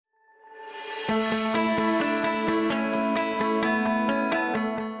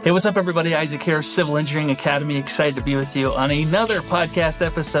Hey, what's up, everybody? Isaac here, Civil Engineering Academy. Excited to be with you on another podcast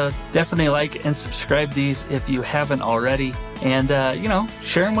episode. Definitely like and subscribe these if you haven't already. And,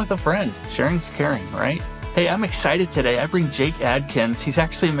 share them with a friend. Sharing's caring, right? Hey, I'm excited today. I bring Jake Adkins. He's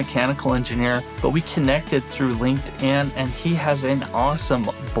actually a mechanical engineer, but we connected through LinkedIn, and he has an awesome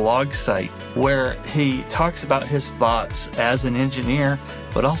blog site where he talks about his thoughts as an engineer,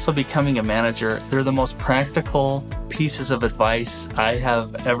 but also becoming a manager. They're the most practical pieces of advice I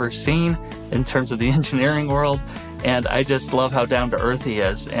have ever seen in terms of the engineering world. And I just love how down to earth he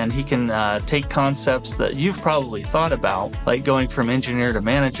is. And he can take concepts that you've probably thought about, like going from engineer to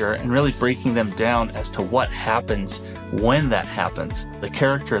manager, and really breaking them down as to what happens when that happens, the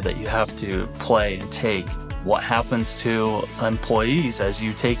character that you have to play and take, what happens to employees as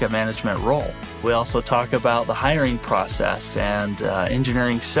you take a management role. We also talk about the hiring process and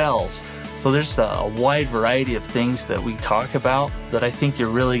engineering cells. So there's a wide variety of things that we talk about that I think you're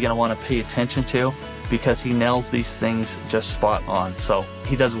really going to want to pay attention to, because he nails these things just spot on. So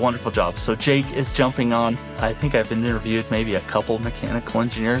he does a wonderful job. So Jake is jumping on. I think I've been interviewed maybe a couple mechanical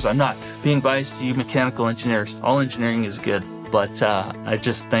engineers. I'm not being biased to you mechanical engineers. All engineering is good, but I'm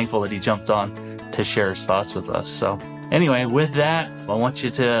just thankful that he jumped on to share his thoughts with us. So anyway, with that, I want you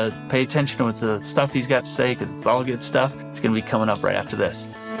to pay attention with the stuff he's got to say, because it's all good stuff. It's going to be coming up right after this.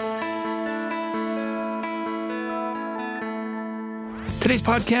 Today's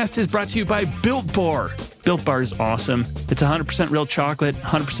podcast is brought to you by Built Bar. Built Bar is awesome. It's 100% real chocolate,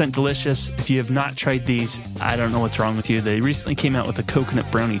 100% delicious. If you have not tried these, I don't know what's wrong with you. They recently came out with a coconut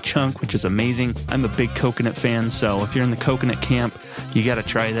brownie chunk, which is amazing. I'm a big coconut fan, so if you're in the coconut camp, you got to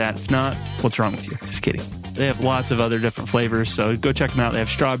try that. If not, what's wrong with you? Just kidding. They have lots of other different flavors, so go check them out. They have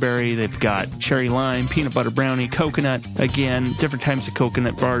strawberry, they've got cherry lime, peanut butter brownie, coconut. Again, different types of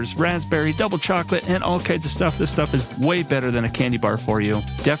coconut bars, raspberry, double chocolate, and all kinds of stuff. This stuff is way better than a candy bar for you.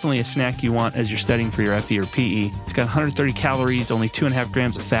 Definitely a snack you want as you're studying for your FE or PE. It's got 130 calories, only 2.5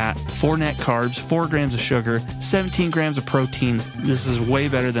 grams of fat, 4 net carbs, 4 grams of sugar, 17 grams of protein. This is way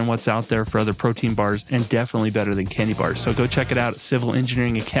better than what's out there for other protein bars, and definitely better than candy bars. So go check it out at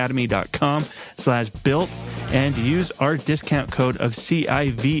civilengineeringacademy.com/built. And use our discount code of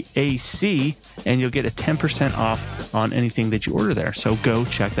CIVAC, and you'll get a 10% off on anything that you order there. So go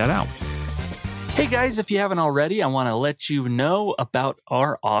check that out. Hey guys, if you haven't already, I want to let you know about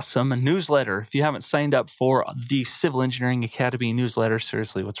our awesome newsletter. If you haven't signed up for the Civil Engineering Academy newsletter,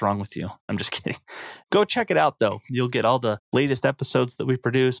 seriously, what's wrong with you? I'm just kidding. Go check it out though. You'll get all the latest episodes that we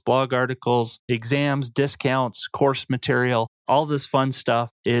produce, blog articles, exams, discounts, course material. All this fun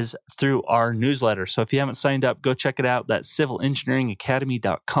stuff is through our newsletter. So if you haven't signed up, go check it out. That's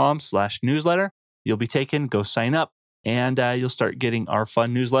civilengineeringacademy.com/newsletter. You'll be taken, go sign up. And you'll start getting our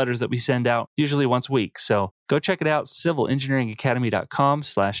fun newsletters that we send out usually once a week. So go check it out,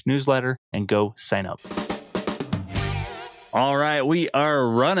 civilengineeringacademy.com/newsletter, and go sign up. All right, we are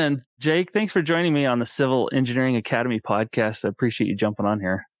running. Jake, thanks for joining me on the Civil Engineering Academy podcast. I appreciate you jumping on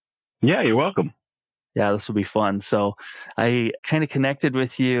here. Yeah, you're welcome. Yeah, this will be fun. So I kind of connected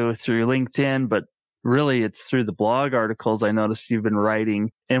with you through LinkedIn, but really, it's through the blog articles I noticed you've been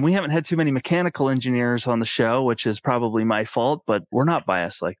writing. And we haven't had too many mechanical engineers on the show, which is probably my fault, but we're not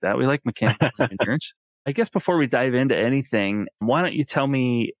biased like that. We like mechanical engineers. I guess before we dive into anything, why don't you tell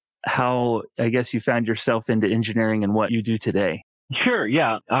me how, I guess, you found yourself into engineering and what you do today? Sure.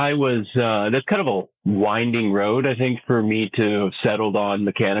 Yeah. I was, that's kind of a winding road, I think, for me to have settled on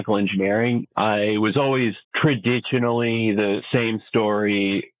mechanical engineering. I was always traditionally the same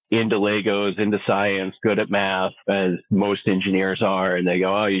story, into Legos, into science, good at math, as most engineers are. And they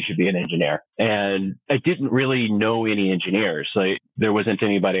go, oh, you should be an engineer. And I didn't really know any engineers. Like, there wasn't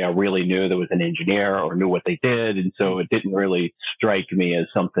anybody I really knew that was an engineer or knew what they did. And so it didn't really strike me as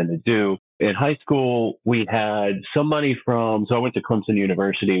something to do. In high school, we had somebody so I went to Clemson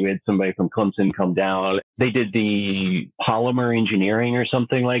University. We had somebody from Clemson come down. They did the polymer engineering or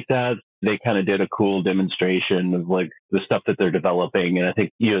something like that. They kind of did a cool demonstration of like the stuff that they're developing. And I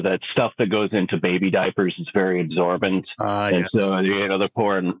think, that stuff that goes into baby diapers is very absorbent. And yes. so, they're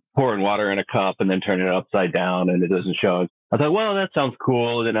pouring water in a cup and then turning it upside down and it doesn't show. I thought, well, that sounds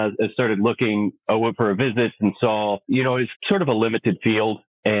cool. And then I started looking, I went for a visit and saw, it's sort of a limited field.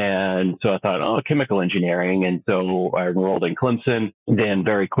 And so I thought, chemical engineering. And so I enrolled in Clemson, then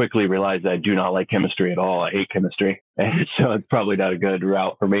very quickly realized I do not like chemistry at all. I hate chemistry. And so it's probably not a good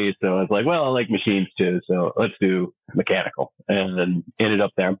route for me. So I was like, well, I like machines too. So let's do mechanical, and then ended up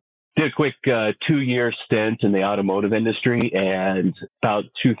there. did a quick 2-year stint in the automotive industry, and about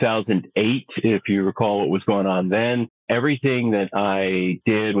 2008, if you recall what was going on then, everything that I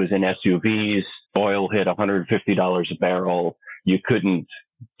did was in SUVs. Oil hit $150 a barrel. You couldn't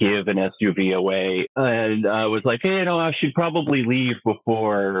give an SUV away. And I was like, hey, I should probably leave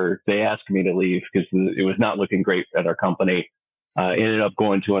before they ask me to leave, because it was not looking great at our company. Ended up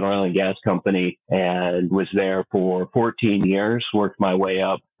going to an oil and gas company and was there for 14 years, worked my way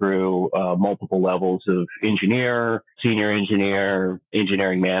up through multiple levels of engineer, senior engineer,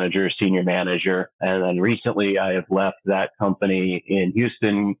 engineering manager, senior manager. And then recently I have left that company in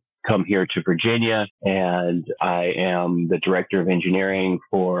Houston, come here to Virginia, and I am the director of engineering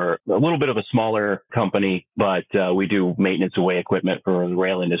for a little bit of a smaller company, but we do maintenance of way equipment for the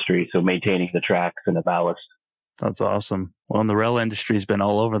rail industry, so maintaining the tracks and the ballast. That's awesome. Well, and the rail industry has been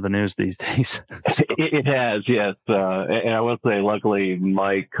all over the news these days. So. It has, yes. And I will say, luckily,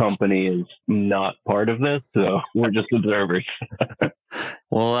 my company is not part of this, so we're just observers.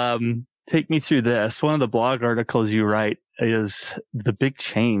 Well, take me through this. One of the blog articles you write is the big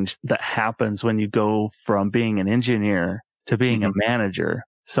change that happens when you go from being an engineer to being a manager.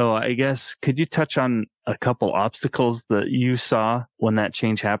 So I guess, could you touch on a couple obstacles that you saw when that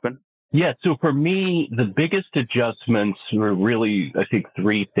change happened? Yeah. So for me, the biggest adjustments were really, I think,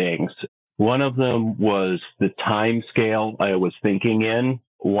 3 things. One of them was the time scale I was thinking in.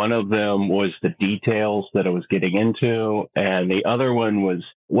 One of them was the details that I was getting into. And the other one was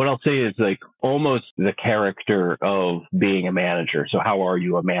what I'll say is like almost the character of being a manager. So how are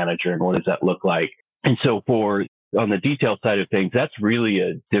you a manager and what does that look like? And so on the detail side of things, that's really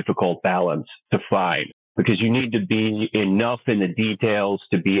a difficult balance to find, because you need to be enough in the details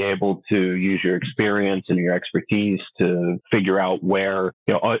to be able to use your experience and your expertise to figure out where,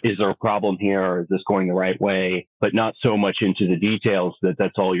 is there a problem here, or is this going the right way, but not so much into the details that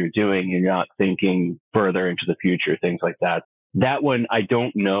that's all you're doing. You're not thinking further into the future, things like that. That one, I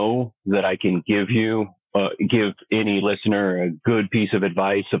don't know that I can give any listener a good piece of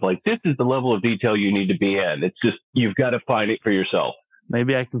advice of like, this is the level of detail you need to be in. It's just, you've got to find it for yourself.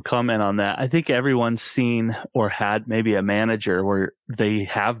 Maybe I can comment on that. I think everyone's seen or had maybe a manager where they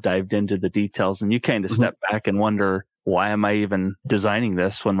have dived into the details, and you kind of step back and wonder, why am I even designing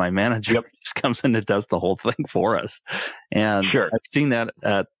this when my manager just comes in and does the whole thing for us? And I've seen that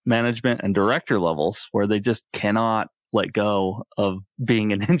at management and director levels where they just cannot let go of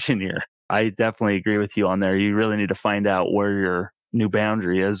being an engineer. I definitely agree with you on there. You really need to find out where your new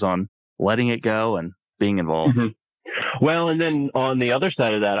boundary is on letting it go and being involved. Well, and then on the other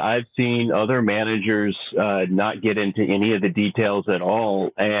side of that, I've seen other managers not get into any of the details at all,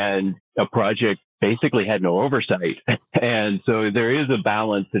 and a project basically had no oversight. And so there is a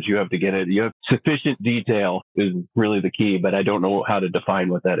balance that you have to get in. You have sufficient detail is really the key, but I don't know how to define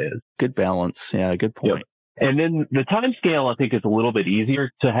what that is. Good balance. Yeah, good point. Yep. And then the time scale, I think, is a little bit easier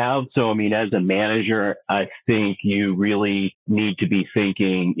to have. So, I mean, as a manager, I think you really need to be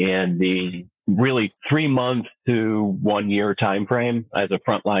thinking in the really 3-month to 1-year time frame. As a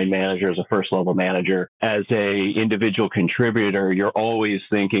frontline manager, as a first level manager, as a individual contributor, you're always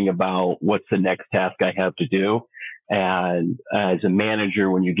thinking about what's the next task I have to do. And as a manager,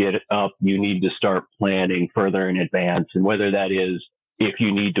 when you get up, you need to start planning further in advance. And whether that is, if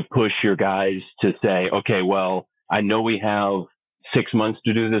you need to push your guys to say, okay, well, I know we have 6 months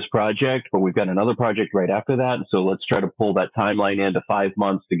to do this project, but we've got another project right after that. So let's try to pull that timeline into 5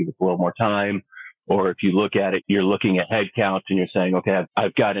 months to give us a little more time. Or if you look at it, you're looking at headcount and you're saying, okay,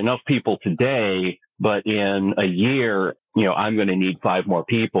 I've got enough people today, but in a year, I'm going to need 5 more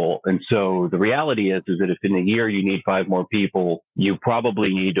people. And so the reality is that if in a year you need 5 more people, you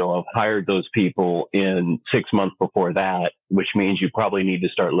probably need to have hired those people in 6 months before that, which means you probably need to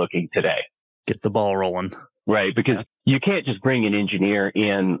start looking today. Get the ball rolling. Right, because you can't just bring an engineer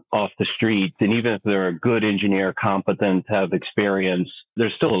in off the street. And even if they're a good engineer, competent, have experience,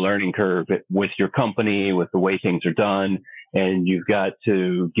 there's still a learning curve with your company, with the way things are done. And you've got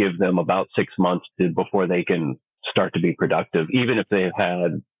to give them about 6 months before they can start to be productive. Even if they've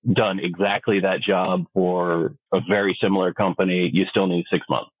had done exactly that job for a very similar company, you still need 6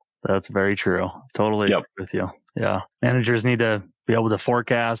 months. That's very true. Totally agree with you. Yeah. Managers need to be able to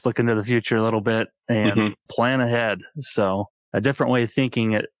forecast, look into the future a little bit and plan ahead. So a different way of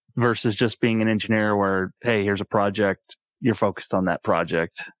thinking it versus just being an engineer where, hey, here's a project. You're focused on that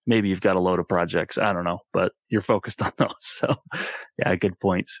project. Maybe you've got a load of projects. I don't know, but you're focused on those. So yeah, good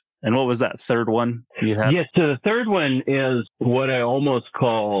points. And what was that third one you had? Yes. So the third one is what I almost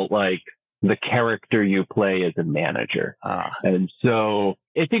call like the character you play as a manager. Ah, And so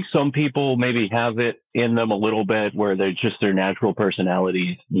I think some people maybe have it in them a little bit where they're just their natural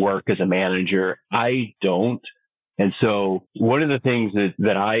personalities work as a manager. I don't. And so one of the things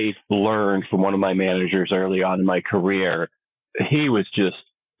that I learned from one of my managers early on in my career, he was just,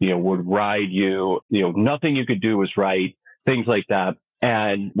 would ride you, nothing you could do was right, things like that.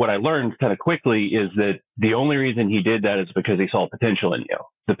 And what I learned kind of quickly is that the only reason he did that is because he saw potential in you.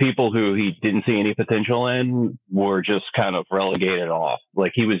 The people who he didn't see any potential in were just kind of relegated off.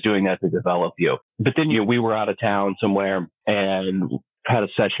 Like he was doing that to develop you. But then, we were out of town somewhere and had a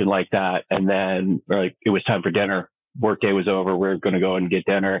session like that. And then it was time for dinner. Workday was over. We are going to go and get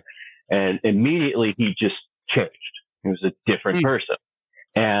dinner. And immediately he just changed. He was a different person.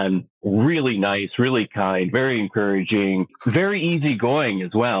 And really nice, really kind, very encouraging, very easygoing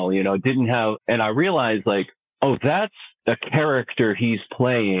as well. And I realized that's a character he's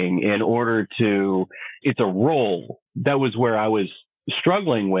playing in order to, it's a role. That was where I was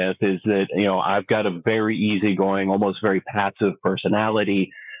struggling with is that, I've got a very easygoing, almost very passive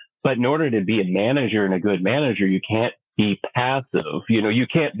personality. But in order to be a manager and a good manager, you can't be passive. You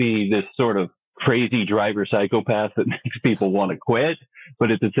can't be this sort of crazy driver psychopath that makes people want to quit.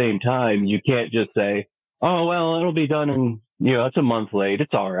 But at the same time, you can't just say, oh, well, it'll be done in, it's a month late.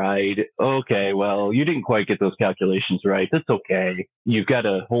 It's all right. Okay, well, you didn't quite get those calculations right. That's okay. You've got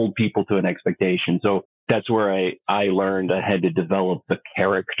to hold people to an expectation. So that's where I learned I had to develop the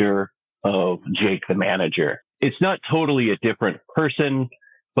character of Jake the manager. It's not totally a different person,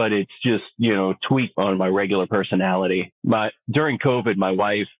 but it's just, tweaked on my regular personality. During COVID, my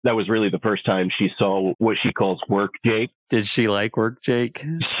wife, that was really the first time she saw what she calls work Jake. did she like work Jake?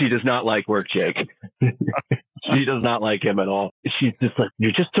 She does not like work Jake. She does not like him at all. She's just like,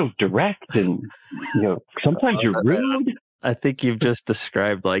 you're just so direct and, sometimes you're rude. I think you've just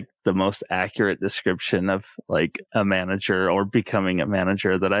described the most accurate description of a manager or becoming a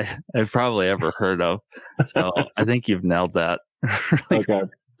manager that I've probably ever heard of. So I think you've nailed that. Okay.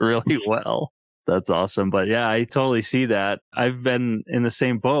 Really well. That's awesome. But yeah, I totally see that. I've been in the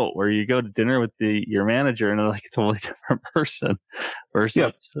same boat where you go to dinner with your manager and they're like a totally different person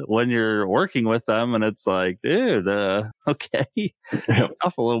versus when you're working with them and it's like, dude, okay,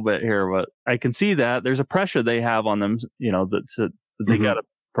 off a little bit here. But I can see that there's a pressure they have on them, that they got to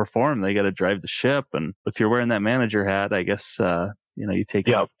perform, they got to drive the ship. And if you're wearing that manager hat, I guess, you take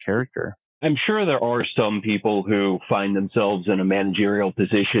out character. I'm sure there are some people who find themselves in a managerial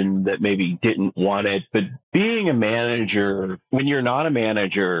position that maybe didn't want it. But being a manager, when you're not a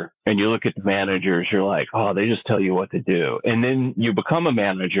manager and you look at the managers, you're like, oh, they just tell you what to do. And then you become a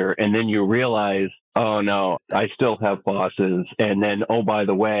manager and then you realize, oh, no, I still have bosses. And then, oh, by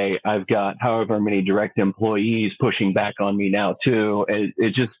the way, I've got however many direct employees pushing back on me now, too. And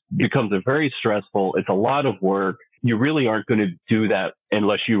it just becomes very stressful. It's a lot of work. You really aren't going to do that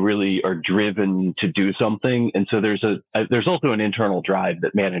unless you really are driven to do something. And so there's also an internal drive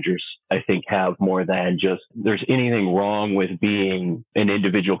that managers, I think, have more than just there's anything wrong with being an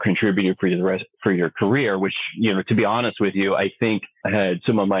individual contributor for your career, which, to be honest with you, I think I had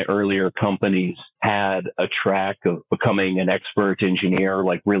some of my earlier companies had a track of becoming an expert engineer,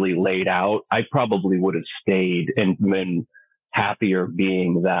 really laid out. I probably would have stayed and been happier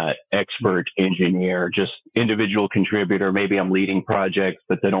being that expert engineer, just individual contributor. Maybe I'm leading projects,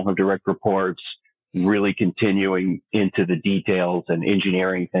 but they don't have direct reports, really continuing into the details and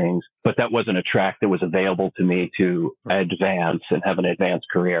engineering things. But that wasn't a track that was available to me to advance and have an advanced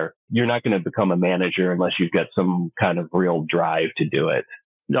career. You're not going to become a manager unless you've got some kind of real drive to do it.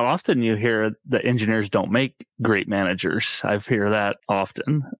 Now, often you hear that engineers don't make great managers. I've heard that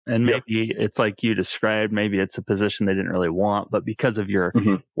often. And maybe it's like you described, maybe it's a position they didn't really want, but because of your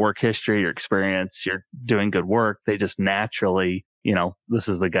work history, your experience, you're doing good work, they just naturally, this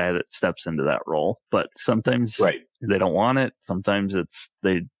is the guy that steps into that role. But sometimes they don't want it. Sometimes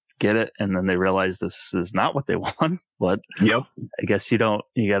they get it and then they realize this is not what they want. But I guess you got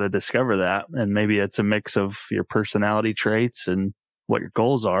to discover that. And maybe it's a mix of your personality traits and what your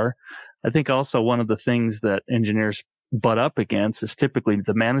goals are. I think also one of the things that engineers butt up against is typically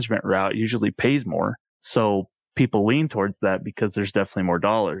the management route usually pays more. So people lean towards that because there's definitely more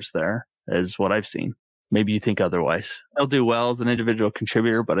dollars there, is what I've seen. Maybe you think otherwise. They'll do well as an individual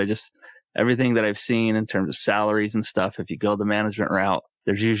contributor, but everything that I've seen in terms of salaries and stuff, if you go the management route,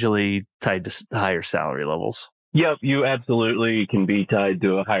 there's usually tied to higher salary levels. Yep, you absolutely can be tied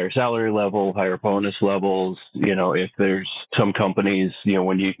to a higher salary level, higher bonus levels. If there's some companies,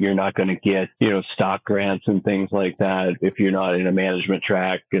 when you're not going to get, stock grants and things like that if you're not in a management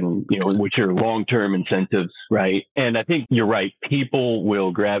track and, which are long-term incentives, right? And I think you're right. People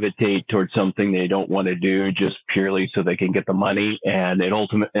will gravitate towards something they don't want to do just purely so they can get the money. And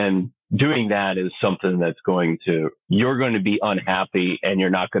doing that is something you're going to be unhappy and you're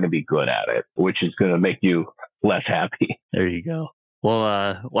not going to be good at it, which is going to make you less happy. There you go.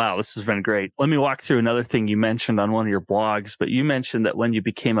 Well, wow, this has been great. Let me walk through another thing you mentioned on one of your blogs, but you mentioned that when you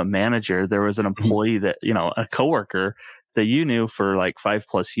became a manager, there was an employee that, a coworker that you knew for like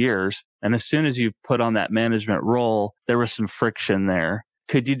 5+ years. And as soon as you put on that management role, there was some friction there.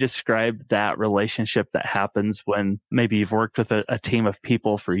 Could you describe that relationship that happens when maybe you've worked with a team of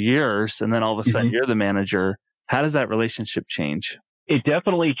people for years and then all of a sudden you're the manager? How does that relationship change? It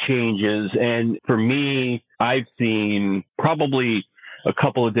definitely changes. And for me, I've seen probably a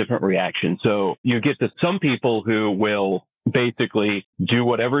couple of different reactions. So you get to some people who will basically do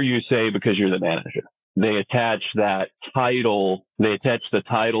whatever you say because you're the manager. They attach the title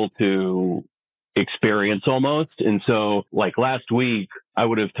to experience almost. And so like last week, I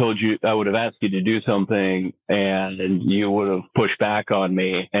would have asked you to do something and you would have pushed back on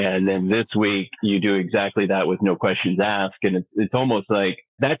me. And then this week you do exactly that with no questions asked. And it's almost like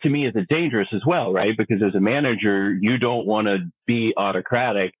that to me is dangerous as well, right? Because as a manager, you don't want to be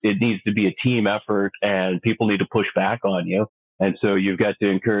autocratic. It needs to be a team effort and people need to push back on you. And so you've got to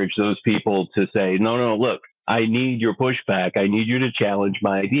encourage those people to say, no, look, I need your pushback. I need you to challenge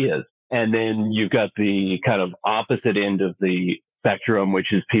my ideas. And then you've got the kind of opposite end of the spectrum,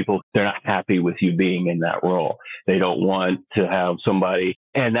 which is people, they're not happy with you being in that role. They don't want to have somebody,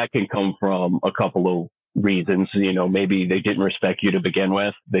 and that can come from a couple of reasons. Maybe they didn't respect you to begin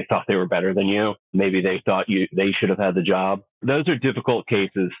with. They thought they were better than you. Maybe they thought they should have had the job. Those are difficult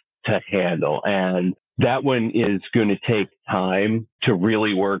cases to handle. And that one is going to take time to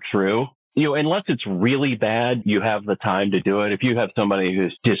really work through. Unless it's really bad, you have the time to do it. If you have somebody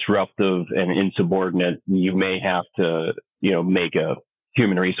who's disruptive and insubordinate, you may have to, make a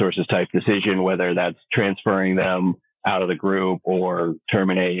human resources type decision, whether that's transferring them out of the group or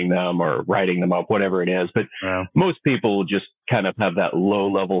terminating them or writing them up, whatever it is. But most people just kind of have that low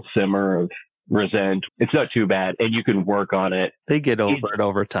level simmer of resent. It's not too bad, and you can work on it. They get over it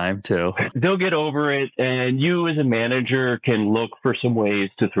over time too. They'll get over it, and you as a manager can look for some ways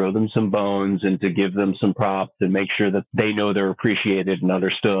to throw them some bones and to give them some props and make sure that they know they're appreciated and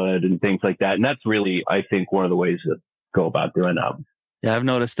understood and things like that. And that's really, I think, one of the ways to go about doing that. Yeah, I've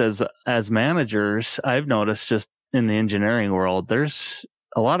noticed as managers, just in the engineering world, there's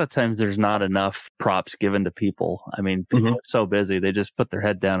a lot of times there's not enough props given to people. I mean, people are so busy, they just put their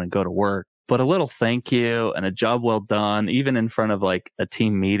head down and go to work. But a little thank you and a job well done, even in front of like a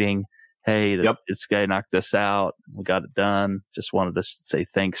team meeting. Hey, this guy knocked this out. We got it done. Just wanted to say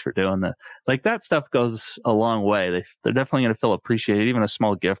thanks for doing that. Like that stuff goes a long way. They're definitely going to feel appreciated. Even a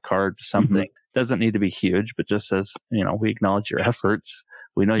small gift card, something doesn't need to be huge, but just says, we acknowledge your efforts.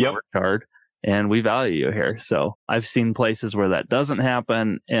 We know you worked hard and we value you here. So I've seen places where that doesn't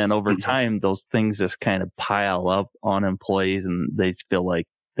happen. And over time, those things just kind of pile up on employees and they feel like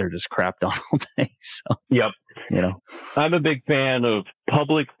they're just crapped on all day. So, I'm a big fan of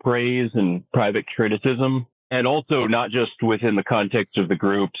public praise and private criticism, and also not just within the context of the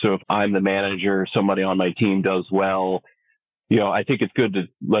group. So if I'm the manager, somebody on my team does well, I think it's good to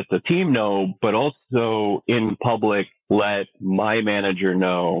let the team know, but also in public, let my manager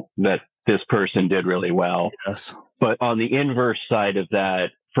know that this person did really well. Yes. But on the inverse side of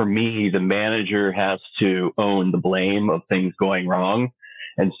that, for me, the manager has to own the blame of things going wrong.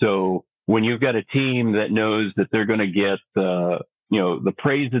 And so when you've got a team that knows that they're going to get the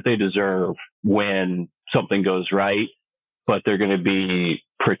praise that they deserve when something goes right, but they're going to be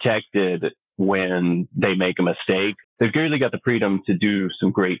protected when they make a mistake, they've really got the freedom to do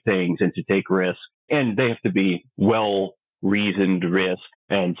some great things and to take risks. And they have to be well-reasoned risks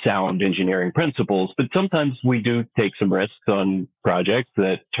and sound engineering principles. But sometimes we do take some risks on projects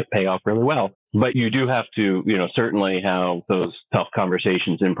that pay off really well. But you do have to, certainly have those tough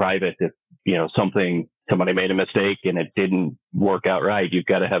conversations in private. If, somebody made a mistake and it didn't work out right, you've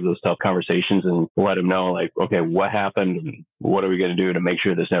got to have those tough conversations and let them know, like, okay, what happened? And what are we going to do to make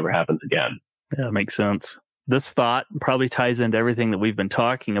sure this never happens again? Yeah, that makes sense. This thought probably ties into everything that we've been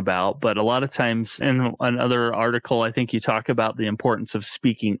talking about, but a lot of times in another article, I think you talk about the importance of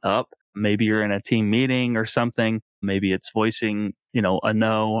speaking up. Maybe you're in a team meeting or something. Maybe it's voicing a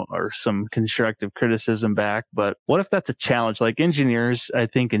no or some constructive criticism back. But what if that's a challenge? Like engineers, I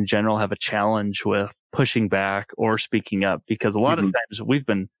think in general have a challenge with pushing back or speaking up, because a lot of times we've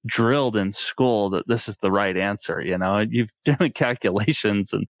been drilled in school that this is the right answer. You've done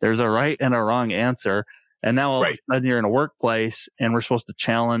calculations and there's a right and a wrong answer. And now all of a sudden you're in a workplace and we're supposed to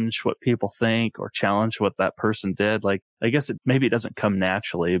challenge what people think or challenge what that person did. Like, I guess maybe it doesn't come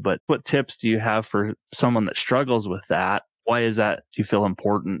naturally, but what tips do you have for someone that struggles with that? Why is that, do you feel,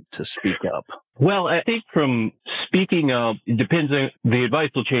 important to speak up? Well, I think from speaking up, it depends on, the advice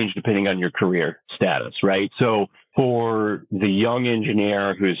will change depending on your career status, right? So for the young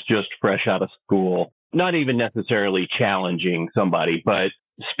engineer who's just fresh out of school, not even necessarily challenging somebody, but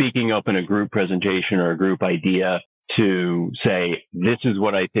speaking up in a group presentation or a group idea to say, this is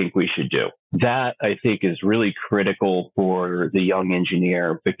what I think we should do. That, I think, is really critical for the young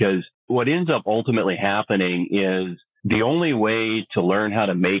engineer, because what ends up ultimately happening is the only way to learn how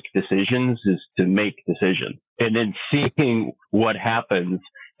to make decisions is to make decisions, and then seeing what happens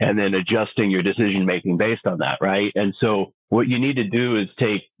and then adjusting your decision making based on that, right? And so what you need to do is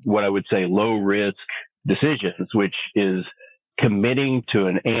take what I would say low risk decisions, which is committing to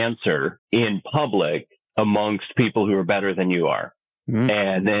an answer in public amongst people who are better than you are.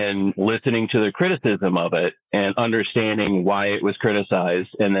 And then listening to the criticism of it and understanding why it was criticized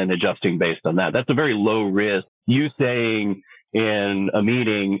and then adjusting based on that. That's a very low risk. You saying in a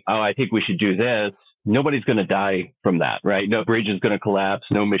meeting, oh, I think we should do this. Nobody's going to die from that, right? No bridge is going to collapse.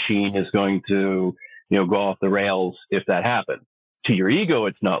 No machine is going to, go off the rails if that happens. To your ego,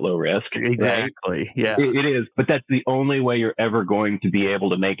 it's not low risk. Exactly. Right? Yeah. It is. But that's the only way you're ever going to be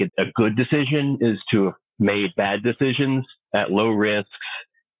able to make it a good decision, is to have made bad decisions at low risks,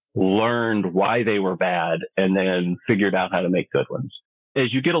 learned why they were bad, and then figured out how to make good ones.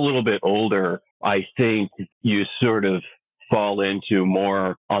 As you get a little bit older, I think you sort of fall into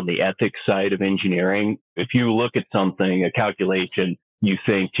more on the ethics side of engineering. If you look at something, a calculation, you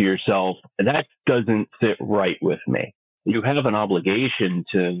think to yourself, that doesn't sit right with me. You have an obligation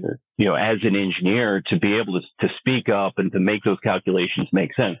to, as an engineer, to be able to speak up and to make those calculations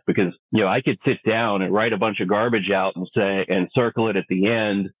make sense. Because, I could sit down and write a bunch of garbage out and circle it at the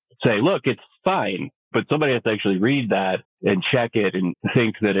end, say, look, it's fine. But somebody has to actually read that and check it and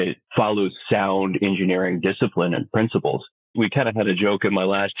think that it follows sound engineering discipline and principles. We kind of had a joke in my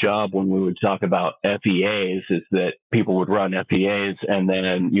last job when we would talk about FEAs, is that people would run FEAs and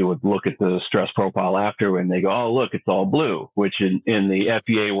then you would look at the stress profile after and they go, oh, look, it's all blue, which in the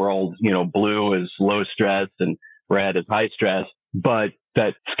FEA world, blue is low stress and red is high stress, but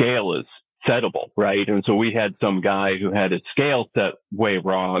that scale is settable, right? And so we had some guy who had his scale set way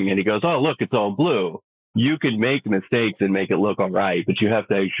wrong and he goes, oh, look, it's all blue. You can make mistakes and make it look all right, but you have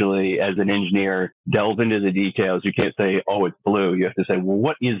to actually, as an engineer, delve into the details. You can't say, oh, it's blue. You have to say, well,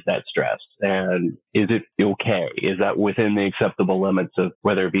 what is that stress? And is it okay? Is that within the acceptable limits of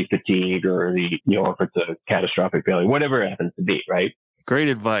whether it be fatigue or if it's a catastrophic failure, whatever it happens to be, right? Great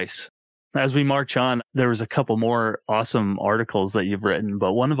advice. As we march on, there was a couple more awesome articles that you've written,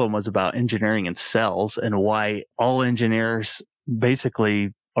 but one of them was about engineering in cells and why all engineers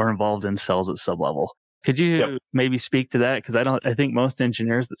basically are involved in cells at some level. Could you maybe speak to that? Because I think most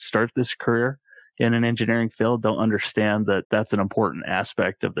engineers that start this career in an engineering field don't understand that that's an important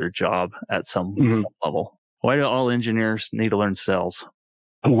aspect of their job at some level. Why do all engineers need to learn cells?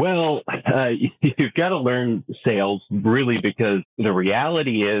 Well, you've got to learn sales really, because the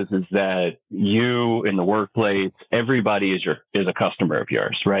reality is that you in the workplace, everybody is a customer of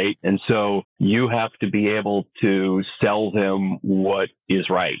yours, right? And so you have to be able to sell them what is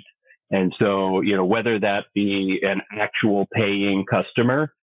right. And so, whether that be an actual paying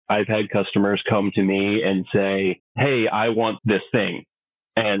customer, I've had customers come to me and say, hey, I want this thing,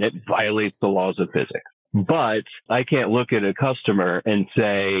 and it violates the laws of physics. But I can't look at a customer and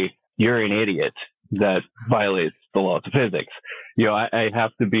say, you're an idiot, that violates the laws of physics. I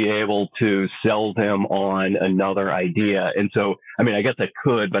have to be able to sell them on another idea. And so, I guess I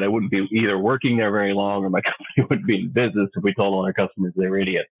could, but I wouldn't be either working there very long or my company wouldn't be in business if we told all our customers they were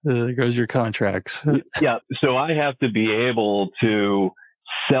idiots. There goes your contracts. Yeah. So I have to be able to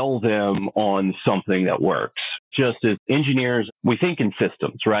sell them on something that works. Just as engineers, we think in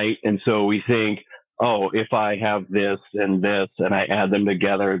systems, right? And so we think, oh, if I have this and I add them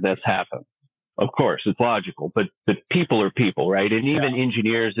together, this happens. Of course, it's logical, but people are people, right? And even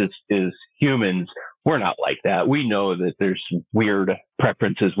engineers as humans, we're not like that. We know that there's weird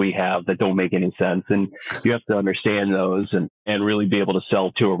preferences we have that don't make any sense. And you have to understand those and really be able to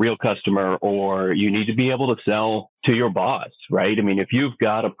sell to a real customer, or you need to be able to sell to your boss, right? I mean, if you've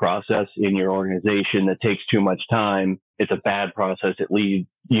got a process in your organization that takes too much time, it's a bad process.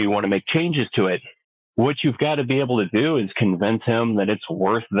 You want to make changes to it. What you've got to be able to do is convince him that it's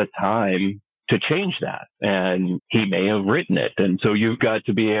worth the time to change that. And he may have written it. And so you've got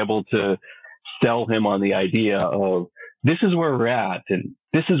to be able to sell him on the idea of, this is where we're at and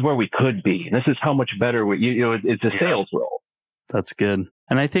this is where we could be. And this is how much better it's a sales role. That's good.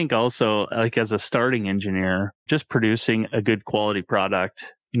 And I think also, like, as a starting engineer, just producing a good quality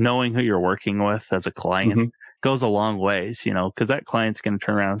product, knowing who you're working with as a client goes a long ways, because that client's going to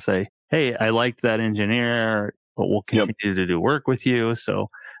turn around and say, hey, I liked that engineer, but we'll continue to do work with you. So,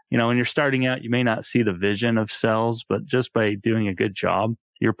 when you're starting out, you may not see the vision of sales, but just by doing a good job,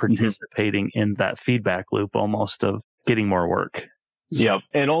 you're participating in that feedback loop almost of getting more work. Yeah.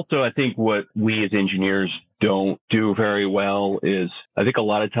 And also, I think what we as engineers don't do very well is, I think a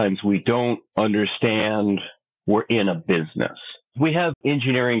lot of times we don't understand we're in a business. We have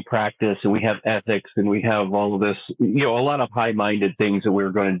engineering practice and we have ethics and we have all of this, a lot of high-minded things that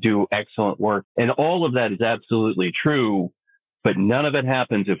we're going to do excellent work. And all of that is absolutely true, but none of it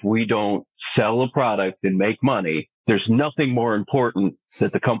happens if we don't sell a product and make money. There's nothing more important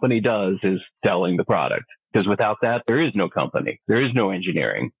that the company does is selling the product. Because without that, there is no company. There is no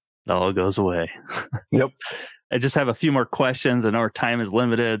engineering. It all goes away. Yep. I just have a few more questions. I know our time is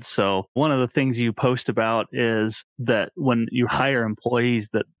limited. So one of the things you post about is that when you hire employees,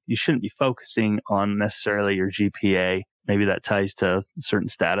 that you shouldn't be focusing on necessarily your GPA. Maybe that ties to certain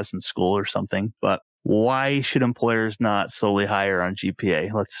status in school or something. But why should employers not solely hire on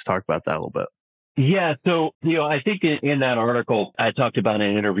GPA? Let's talk about that a little bit. Yeah. So, I think in that article, I talked about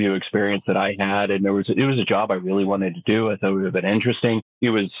an interview experience that I had, and it was a job I really wanted to do. I thought it would have been interesting. It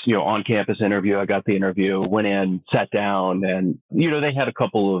was, on-campus interview. I got the interview, went in, sat down, and, they had a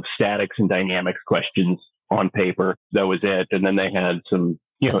couple of statics and dynamics questions on paper. That was it. And then they had some,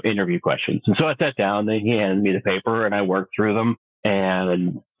 interview questions. And so I sat down, he handed me the paper and I worked through them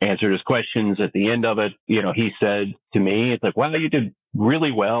and answered his questions. At the end of it, he said to me, it's like, wow, you did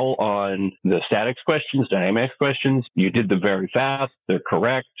really well on the statics questions, dynamics questions. You did them very fast. They're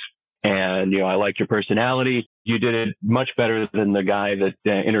correct. And, I liked your personality. You did it much better than the guy that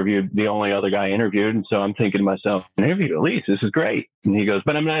interviewed, the only other guy interviewed. And so I'm thinking to myself, interview Elise, this is great. And he goes,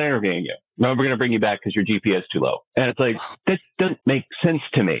 but I'm not interviewing you. No, we're going to bring you back because your GPA is too low. And it's like, that doesn't make sense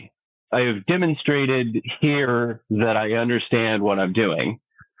to me. I have demonstrated here that I understand what I'm doing.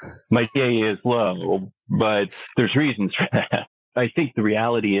 My GPA is low, but there's reasons for that. I think the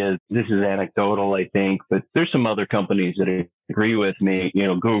reality is, this is anecdotal, I think, but there's some other companies that agree with me.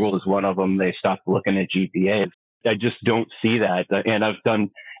 Google is one of them. They stopped looking at GPAs. I just don't see that. And I've done,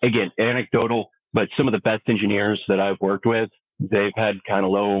 again, anecdotal, but some of the best engineers that I've worked with, they've had kind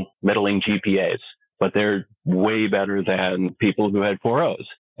of low, middling GPAs, but they're way better than people who had 4.0s.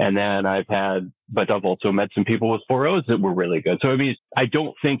 And then I've also met some people with 4.0s that were really good. So, I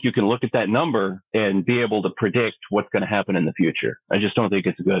don't think you can look at that number and be able to predict what's going to happen in the future. I just don't think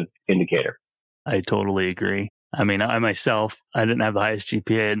it's a good indicator. I totally agree. I myself, I didn't have the highest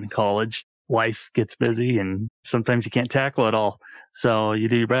GPA in college. Life gets busy and sometimes you can't tackle it all. So you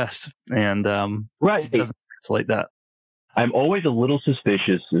do your best. And right. It's like that. I'm always a little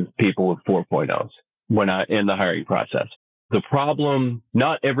suspicious of people with 4.0s when in the hiring process. The problem,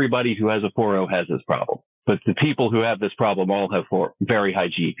 not everybody who has a 4.0 has this problem, but the people who have this problem all have very high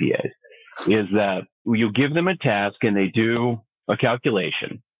GPAs, is that you give them a task and they do a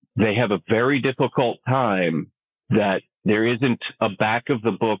calculation. They have a very difficult time that there isn't a back of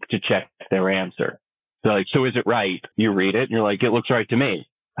the book to check their answer. So is it right? You read it and you're like, it looks right to me.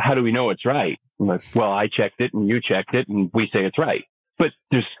 How do we know it's right? I'm like, well, I checked it and you checked it and we say it's right. But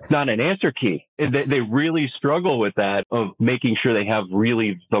there's not an answer key. They really struggle with that, of making sure they have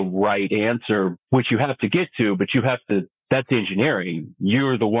really the right answer, which you have to get to, but that's engineering.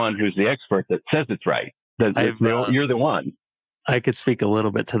 You're the one who's the expert that says it's right. You're the one. I could speak a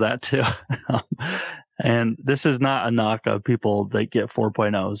little bit to that too. And this is not a knock of people that get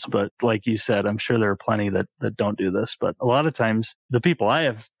 4.0s, but like you said, I'm sure there are plenty that don't do this. But a lot of times, the people I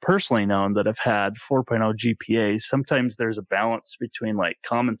have personally known that have had 4.0 GPAs, sometimes there's a balance between like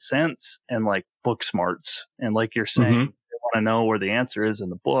common sense and like book smarts. And like you're saying, they want to know where the answer is in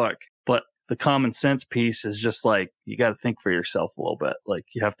the book. But the common sense piece is just like, you got to think for yourself a little bit. Like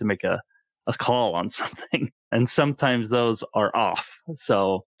you have to make a call on something. And sometimes those are off.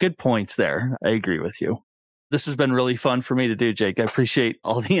 So good points there. I agree with you. This has been really fun for me to do, Jake. I appreciate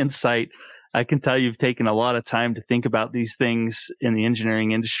all the insight. I can tell you've taken a lot of time to think about these things in the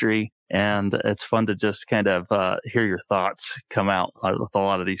engineering industry, and it's fun to just kind of hear your thoughts come out with a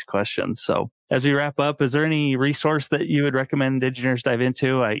lot of these questions. So as we wrap up, is there any resource that you would recommend engineers dive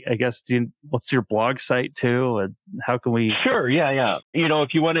into? I guess, what's your blog site too? And how can we? Sure. Yeah.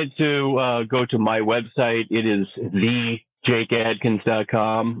 If you wanted to go to my website, it is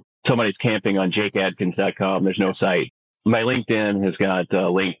thejakeadkins.com. Somebody's camping on jakeadkins.com. There's no site. My LinkedIn has got a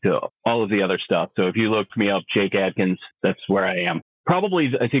link to all of the other stuff. So if you look me up, Jake Adkins, that's where I am.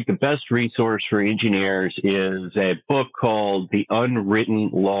 Probably, I think the best resource for engineers is a book called The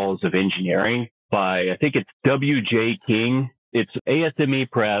Unwritten Laws of Engineering by, I think it's W.J. King. It's ASME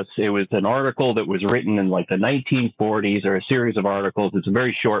Press. It was an article that was written in like the 1940s, or a series of articles. It's a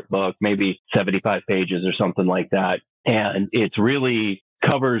very short book, maybe 75 pages or something like that. And it's really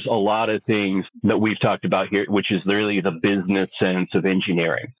covers a lot of things that we've talked about here, which is really the business sense of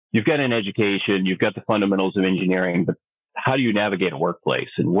engineering. You've got an education, you've got the fundamentals of engineering, but how do you navigate a workplace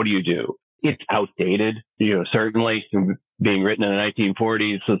and what do you do? It's outdated, certainly being written in the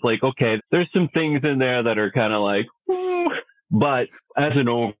 1940s. So it's like, okay, there's some things in there that are kind of like, but as an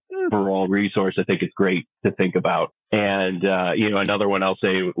overall resource, I think it's great to think about. And, another one I'll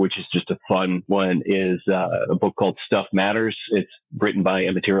say, which is just a fun one, is a book called Stuff Matters. It's written by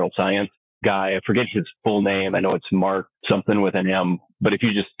a material science guy. I forget his full name. I know it's Mark something with an M, but if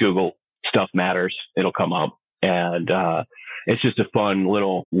you just Google Stuff Matters, it'll come up. And it's just a fun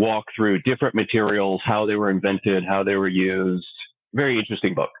little walk through different materials, how they were invented, how they were used. Very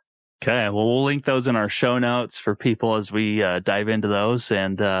interesting book. Okay, well, we'll link those in our show notes for people as we dive into those,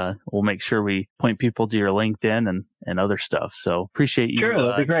 and we'll make sure we point people to your LinkedIn and other stuff. So appreciate you. Sure,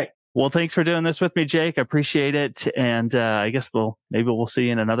 that'd be great. Well, thanks for doing this with me, Jake. I appreciate it, and I guess maybe we'll see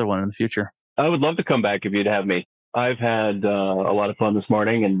you in another one in the future. I would love to come back if you'd have me. I've had a lot of fun this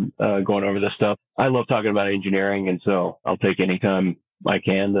morning and going over this stuff. I love talking about engineering, and so I'll take any time I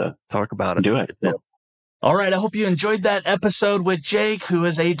can to talk about it. Do it. Yeah. All right. I hope you enjoyed that episode with Jake, who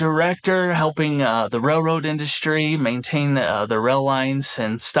is a director helping the railroad industry maintain the rail lines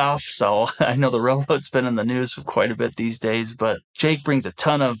and stuff. So I know the railroad's been in the news quite a bit these days, but Jake brings a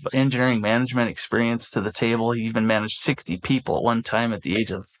ton of engineering management experience to the table. He even managed 60 people at one time at the age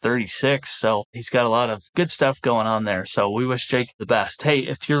of 36. So he's got a lot of good stuff going on there. So we wish Jake the best. Hey,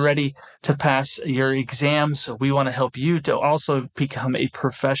 if you're ready to pass your exams, we want to help you to also become a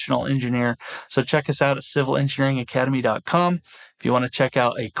professional engineer. So check us out at civilengineeringacademy.com. If you want to check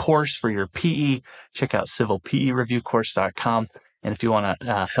out a course for your PE, check out civilpereviewcourse.com. And if you want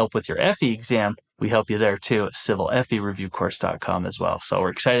to help with your FE exam, we help you there too at civilfereviewcourse.com as well. So we're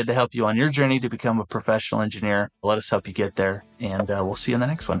excited to help you on your journey to become a professional engineer. Let us help you get there, and we'll see you in the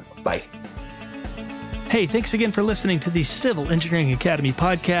next one. Bye. Hey, thanks again for listening to the Civil Engineering Academy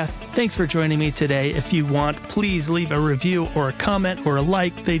podcast. Thanks for joining me today. If you want, please leave a review or a comment or a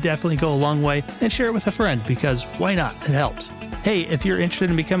like. They definitely go a long way. And share it with a friend, because why not? It helps. Hey, if you're interested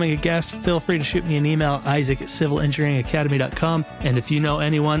in becoming a guest, feel free to shoot me an email, isaac@civilengineeringacademy.com. And if you know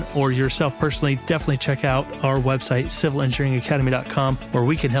anyone or yourself personally, definitely check out our website, civilengineeringacademy.com, where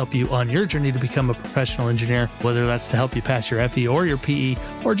we can help you on your journey to become a professional engineer, whether that's to help you pass your FE or your PE,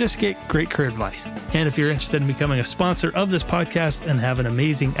 or just get great career advice. And if you're interested in becoming a sponsor of this podcast and have an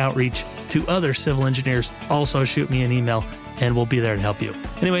amazing outreach to other civil engineers, also shoot me an email and we'll be there to help you.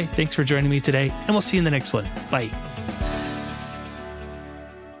 Anyway, thanks for joining me today, and we'll see you in the next one. Bye.